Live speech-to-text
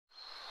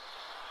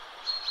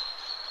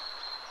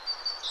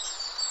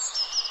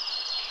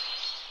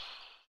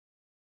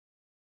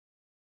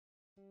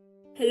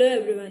Hello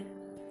everyone.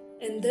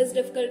 In this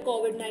difficult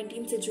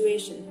COVID-19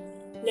 situation,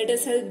 let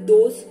us help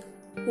those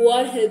who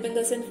are helping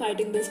us in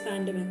fighting this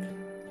pandemic.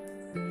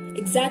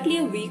 Exactly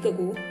a week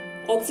ago,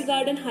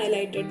 Oxygarden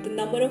highlighted the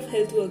number of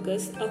health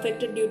workers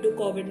affected due to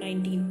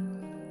COVID-19.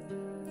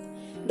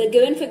 The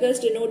given figures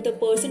denote the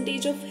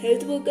percentage of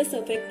health workers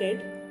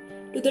affected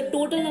to the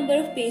total number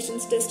of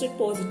patients tested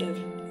positive.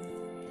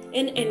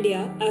 In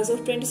India, as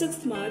of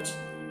 26th March,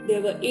 there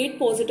were 8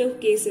 positive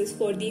cases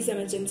for these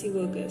emergency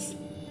workers.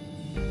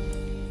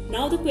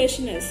 Now the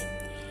question is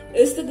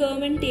the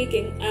government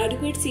taking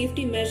adequate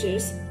safety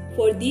measures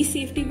for these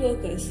safety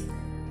workers?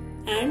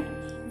 And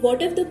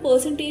what if the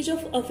percentage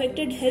of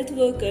affected health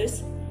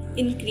workers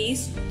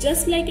increased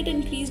just like it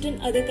increased in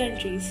other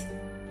countries?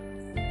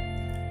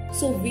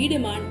 So we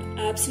demand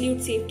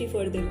absolute safety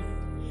for them,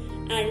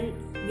 and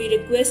we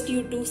request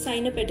you to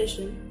sign a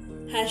petition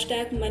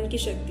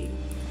 #ManKiShakti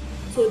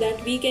so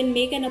that we can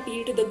make an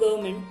appeal to the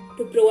government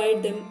to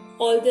provide them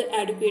all the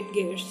adequate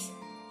gears.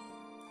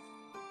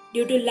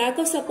 Due to lack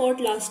of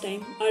support last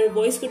time, our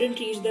voice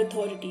couldn't reach the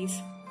authorities.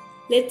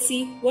 Let's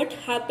see what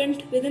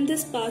happened within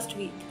this past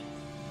week.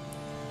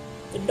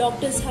 The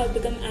doctors have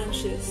become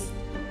anxious.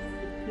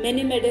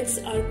 Many medics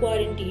are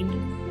quarantined.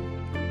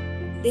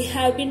 They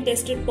have been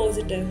tested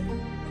positive.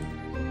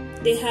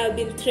 They have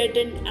been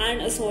threatened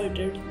and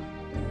assaulted.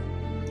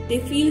 They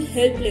feel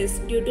helpless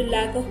due to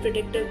lack of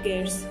protective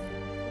gears.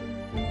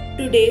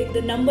 Today,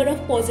 the number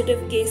of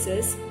positive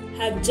cases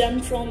have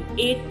jumped from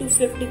 8 to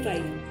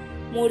 55,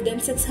 more than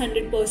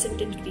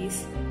 600%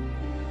 increase.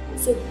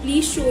 So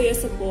please show your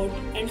support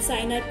and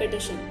sign our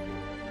petition.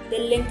 The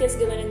link is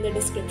given in the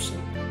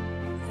description.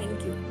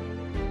 Thank you.